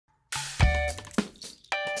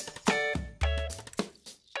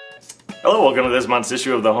Hello, welcome to this month's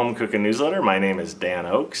issue of the HomeCook'n newsletter. My name is Dan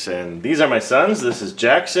Oakes, and these are my sons. This is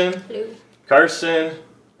Jackson, Hello. Carson,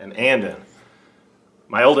 and Andon.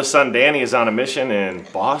 My oldest son, Danny, is on a mission in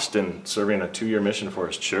Boston, serving a 2-year mission for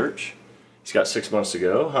his church. He's got 6 months to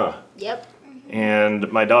go, huh? Yep.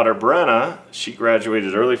 And my daughter, Brenna, she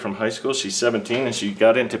graduated early from high school. She's 17, and she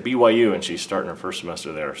got into BYU, and she's starting her first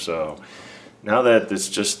semester there. So now that it's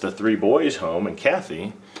just the 3 boys home and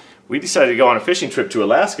Kathy, we decided to go on a fishing trip to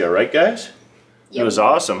Alaska, right guys? Yep. It was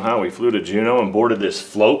awesome, huh? We flew to Juneau and boarded this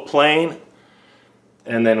float plane,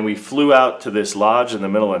 and then we flew out to this lodge in the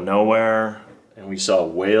middle of nowhere, and we saw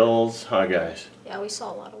whales, huh guys? Yeah, we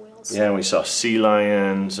saw a lot of whales. Yeah, and we saw sea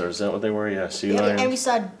lions, or is that what they were? Yeah, sea lions. And we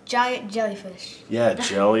saw giant jellyfish. Yeah,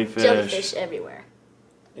 jellyfish. Jellyfish everywhere.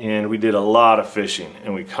 And we did a lot of fishing,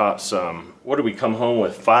 and we caught some, what did we come home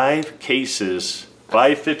with? 5 cases,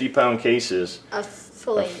 5 50-pound cases of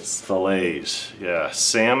fillets. Fillets, yeah.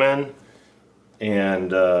 Salmon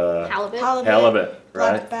and Halibut,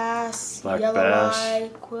 right? Black bass, yellow eye,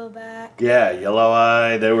 quillback. Yeah, yellow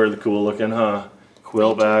eye. They were cool looking, huh?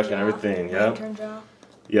 Quillback and everything, yeah.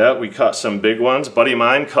 Yeah, we caught some big ones. Buddy of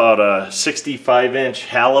mine caught a 65-inch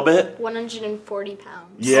halibut. 140 pounds.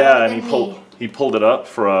 Yeah, and he pulled it up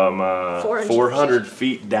from 400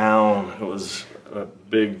 feet down. It was a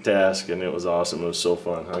big task, and it was awesome. It was so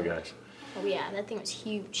fun, huh, guys? Oh yeah, that thing was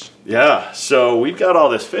huge. Yeah, so we've got all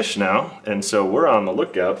this fish now, and so we're on the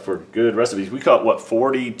lookout for good recipes. We caught, what,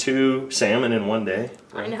 42 salmon in one day?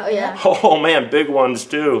 I know, yeah. Oh man, big ones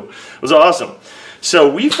too. It was awesome.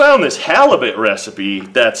 So we found this halibut recipe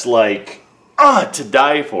that's like, to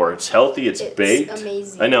die for. It's healthy, it's baked. It's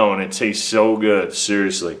amazing. I know, and it tastes so good,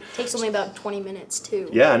 seriously. It takes only about 20 minutes too.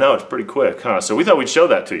 Yeah, I know, it's pretty quick, huh? So we thought we'd show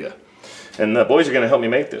that to you. And the boys are going to help me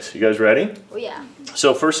make this. You guys ready? Oh yeah.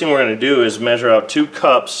 So first thing we're going to do is measure out 2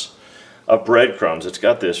 cups of breadcrumbs. It's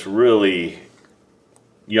got this really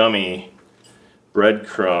yummy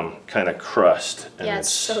breadcrumb kind of crust. And yeah, it's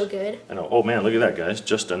so good. I know. Oh man, look at that, guys.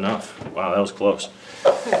 Just enough. Wow, that was close.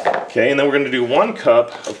 Okay, and then we're going to do 1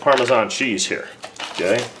 cup of Parmesan cheese here.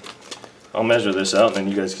 Okay. I'll measure this out, and then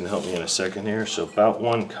you guys can help me in a second here. So about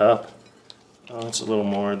 1 cup. Oh, that's a little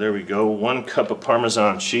more. There we go. 1 cup of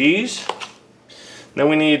Parmesan cheese. Then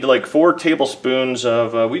we need like 4 tablespoons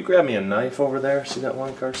of, will you grab me a knife over there? See that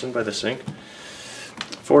one, Carson, by the sink?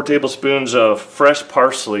 4 tablespoons of fresh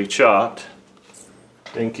parsley chopped.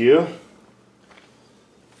 Thank you.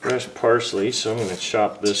 Fresh parsley, so I'm going to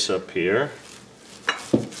chop this up here.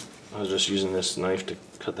 I was just using this knife to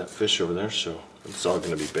cut that fish over there, so it's all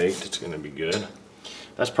going to be baked. It's going to be good.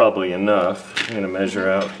 That's probably enough. I'm going to measure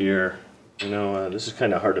out here. You know, this is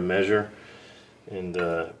kind of hard to measure, and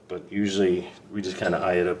but usually we just kind of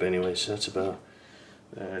eye it up anyway, so that's about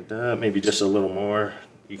maybe just a little more.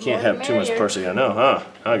 You can't have too much parsley, I know, huh?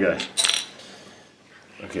 Huh, guys?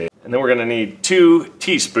 Okay, and then we're going to need 2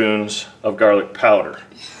 teaspoons of garlic powder.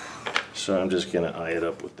 So I'm just going to eye it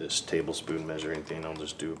up with this tablespoon measuring thing. I'll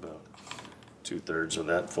just do about 2/3 of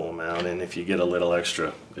that full amount, and if you get a little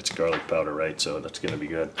extra, it's garlic powder, right? So that's going to be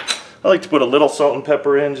good. I like to put a little salt and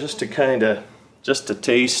pepper in just to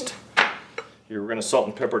taste. Here, we're going to salt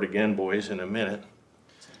and pepper it again, boys, in a minute.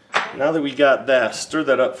 Now that we got that, stir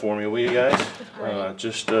that up for me, will you guys?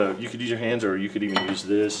 You could use your hands, or you could even use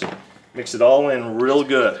this. Mix it all in real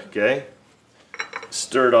good, okay?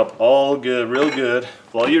 Stir it up all good, real good.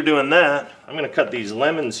 While you're doing that, I'm going to cut these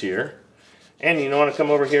lemons here. Andy, you want to come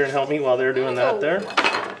over here and help me while they're doing that there?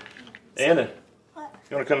 Andy,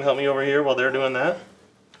 you want to come help me over here while they're doing that?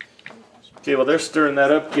 Okay, well they're stirring that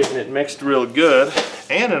up, getting it mixed real good.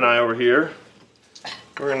 Ann and I over here,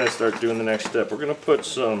 we're going to start doing the next step. We're going to put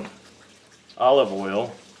some olive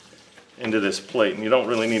oil into this plate. And you don't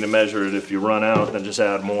really need to measure it. If you run out, then just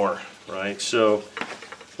add more, right? So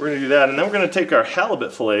we're going to do that. And then we're going to take our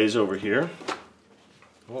halibut fillets over here.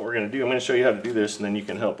 What we're going to do, I'm going to show you how to do this, and then you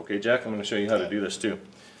can help. Okay, Jack, I'm going to show you how to do this too.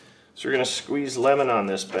 So we're going to squeeze lemon on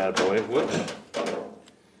this bad boy. Whoops.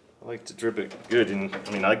 I like to drip it good, and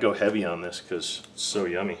I mean I go heavy on this because it's so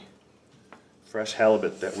yummy. Fresh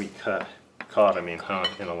halibut that we caught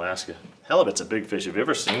in Alaska. Halibut's a big fish. Have you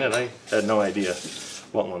ever seen it? I had no idea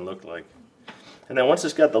what one looked like. And then once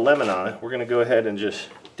it's got the lemon on it, we're going to go ahead and just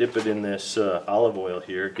dip it in this olive oil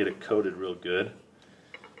here, get it coated real good.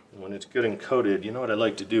 And when it's good and coated, you know what I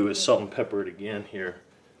like to do is salt and pepper it again here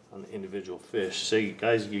on the individual fish. Say,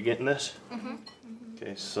 guys, you getting this? Mm-hmm.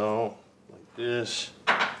 Okay, salt like this.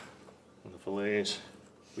 And the fillets.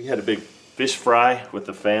 We had a big fish fry with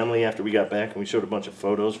the family after we got back, and we showed a bunch of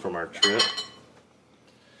photos from our trip.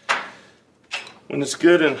 When it's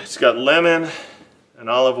good and it's got lemon and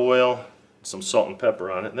olive oil, some salt and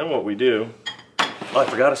pepper on it, and then what we do Oh, I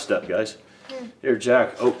forgot a step, guys. Here,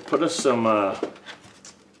 Jack. Oh, put us some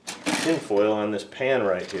tin foil on this pan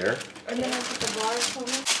right here. And then I put the water for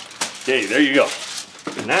me. Okay, there you go.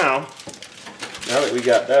 Now that we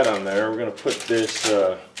got that on there, we're gonna put this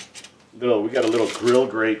we got a little grill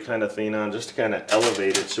grate kind of thing on just to kind of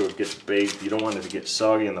elevate it so it gets baked. You don't want it to get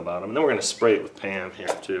soggy in the bottom. And then we're gonna spray it with Pam here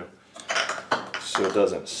too, so it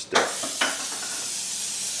doesn't stick.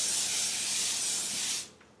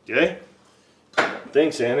 Okay?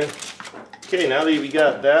 Thanks, Anna. Okay, now that we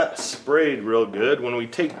got that sprayed real good, when we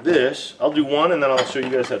take this, I'll do one and then I'll show you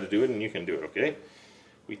guys how to do it and you can do it, okay?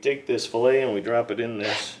 We take this filet and we drop it in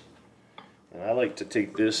this. And I like to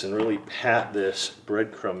take this and really pat this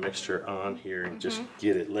breadcrumb mixture on here and just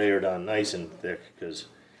get it layered on nice and thick because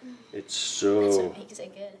it's so... That's what makes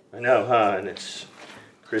it good. I know, huh? And it's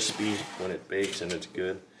crispy when it bakes and it's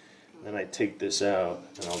good. Then I take this out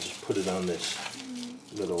and I'll just put it on this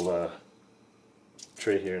little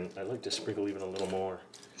tray here. And I like to sprinkle even a little more.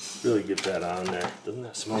 Really get that on there. Doesn't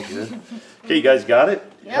that smell good? Okay, you guys got it?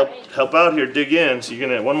 Yep. Help out here, dig in. So you're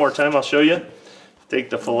gonna, one more time I'll show you. Take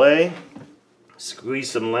the filet, squeeze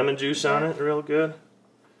some lemon juice on it real good.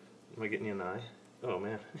 Am I getting you an eye? Oh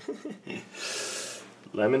man.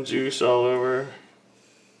 Lemon juice all over.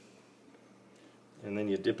 And then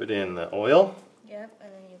you dip it in the oil. Yep,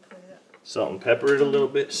 and then you put it up. Salt and pepper it a little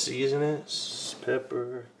bit, season it.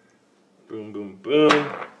 Pepper. Boom, boom, boom.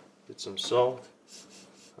 Get some salt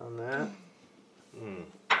on that.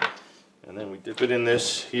 And then we dip it in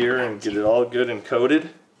this here and get it all good and coated.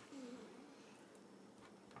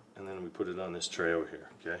 And then we put it on this tray over here,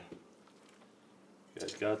 okay? You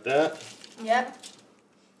guys got that? Yep.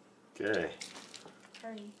 Okay.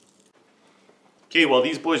 Hurry. Okay, while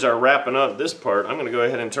these boys are wrapping up this part, I'm gonna go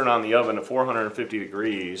ahead and turn on the oven to 450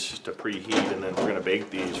 degrees to preheat, and then we're gonna bake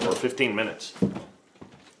these for 15 minutes.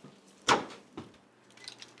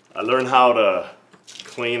 I learned how to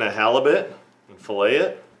clean a halibut and fillet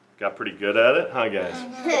it. Got pretty good at it, huh guys?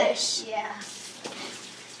 Fish. Yeah.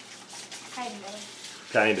 Kind of.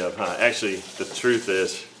 Kind of, huh? Actually, the truth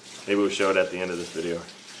is, maybe we'll show it at the end of this video.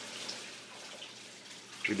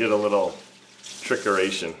 We did a little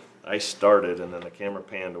trickeration. I started and then the camera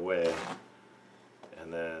panned away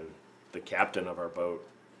and then the captain of our boat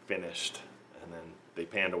finished and then they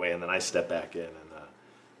panned away and then I stepped back in and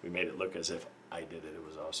we made it look as if I did it. It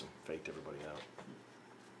was awesome. Faked everybody out.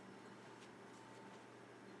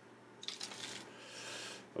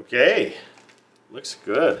 Okay. Looks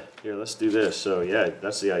good. Here, let's do this. So yeah,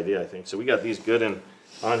 that's the idea, I think. So we got these good and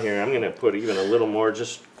on here. I'm going to put even a little more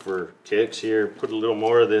just for kicks here. Put a little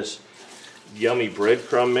more of this yummy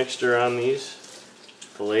breadcrumb mixture on these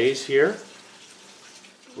fillets here.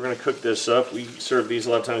 We're going to cook this up. We serve these a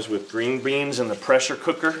lot of times with green beans in the pressure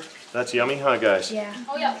cooker. That's yummy, huh, guys? Yeah.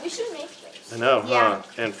 Oh yeah, we should make those. I know, Yeah. huh?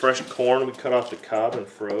 And fresh corn, we cut off the cob and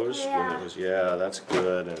froze when Yeah. it was, yeah, that's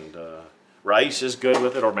good. And rice is good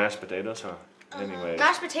with it, or mashed potatoes, huh? Anyway.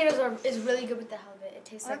 Mashed potatoes is really good with the halibut. It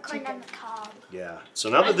tastes Or like corn chicken. on the cob. Yeah. So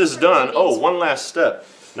now that this is done, oh, one last step.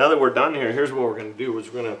 Now that we're done here, here's what we're going to do. Is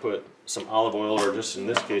we're going to put some olive oil, or just in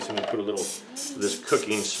this case, I'm going to put a little this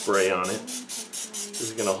cooking spray on it. This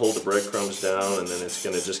is going to hold the breadcrumbs down, and then it's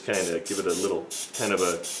going to just kind of give it a little kind of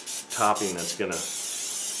a topping that's going to,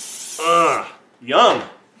 yum.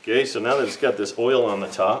 Okay, so now that it's got this oil on the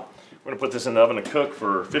top, we're going to put this in the oven to cook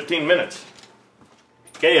for 15 minutes.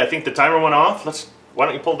 Okay, I think the timer went off. Why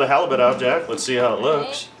don't you pull the halibut out, Jack? Let's see how it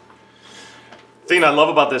looks. The thing I love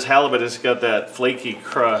about this halibut is it's got that flaky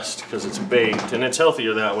crust because it's baked, and it's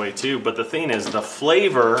healthier that way too. But the thing is, the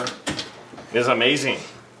flavor is amazing.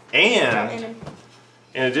 And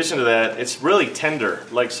in addition to that, it's really tender.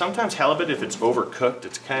 Like sometimes halibut, if it's overcooked,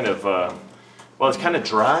 it's kind of, well, it's kind of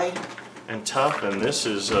dry and tough, and this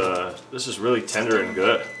is really tender and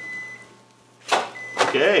good.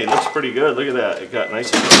 Okay, looks pretty good. Look at that. It got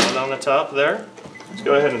nice and brown on the top there. Let's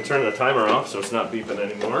go ahead and turn the timer off so it's not beeping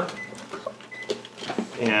anymore.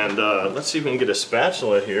 And let's see if we can get a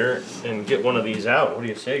spatula here and get one of these out. What do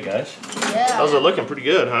you say, guys? Yeah. How's it looking? Pretty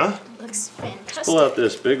good, huh? Looks fantastic. Pull out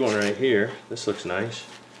this big one right here. This looks nice.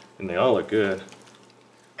 And they all look good.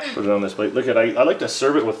 Put it on this plate. Look at, I like to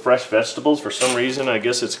serve it with fresh vegetables for some reason. I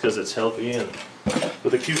guess it's because it's healthy. And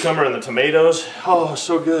with the cucumber and the tomatoes. Oh,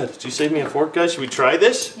 so good. Did you save me a fork, guys? Should we try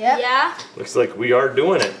this? Yep. Yeah. Looks like we are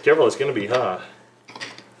doing it. Careful, it's going to be hot.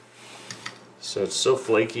 So it's so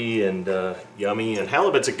flaky and yummy. And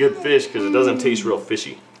halibut's a good fish because it doesn't taste real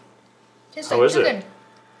fishy. Tastes How like is chicken. it?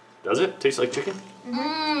 Does it? Taste like chicken?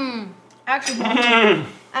 Actually, I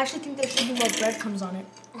actually think there should be more breadcrumbs on it.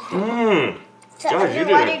 Mmm. Guys, you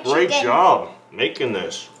did a great job making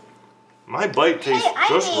this. My bite tastes I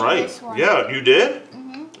just made right. this one. Yeah, you did?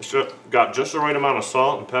 Got just the right amount of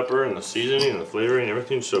salt and pepper and the seasoning and the flavoring.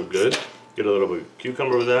 Everything's so good. Get a little bit of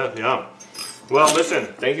cucumber with that. Yeah. Well, listen,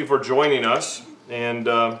 thank you for joining us. And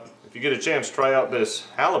if you get a chance, try out this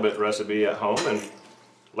halibut recipe at home and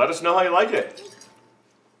let us know how you like it.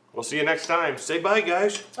 We'll see you next time. Say bye,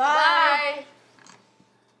 guys. Bye.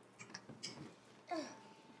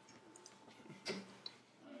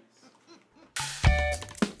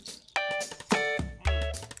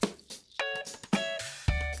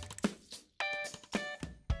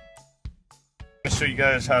 I'm going to show you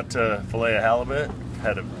guys how to fillet a halibut.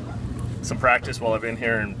 Had some practice while I've been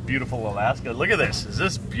here in beautiful Alaska. Look at this. Is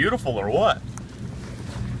this beautiful or what?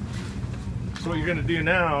 So what you're going to do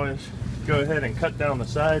now is go ahead and cut down the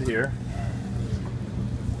side here.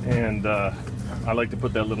 And I like to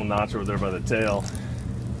put that little notch over there by the tail.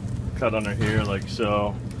 Cut under here like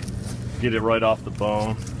so. Get it right off the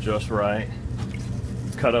bone, just right.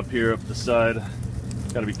 Cut up here up the side.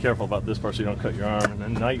 Got to be careful about this part so you don't cut your arm. And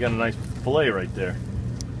then now you got a nice fillet right there.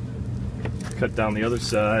 Cut down the other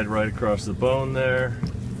side right across the bone there.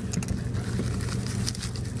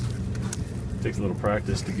 Takes a little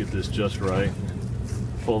practice to get this just right.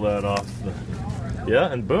 Pull that off.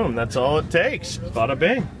 Yeah, and boom, that's all it takes. Bada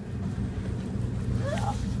bing.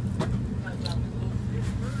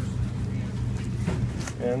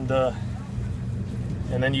 And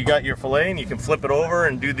then you got your fillet and you can flip it over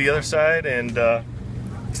and do the other side and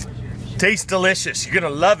tastes delicious. You're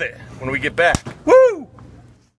gonna love it when we get back. Woo!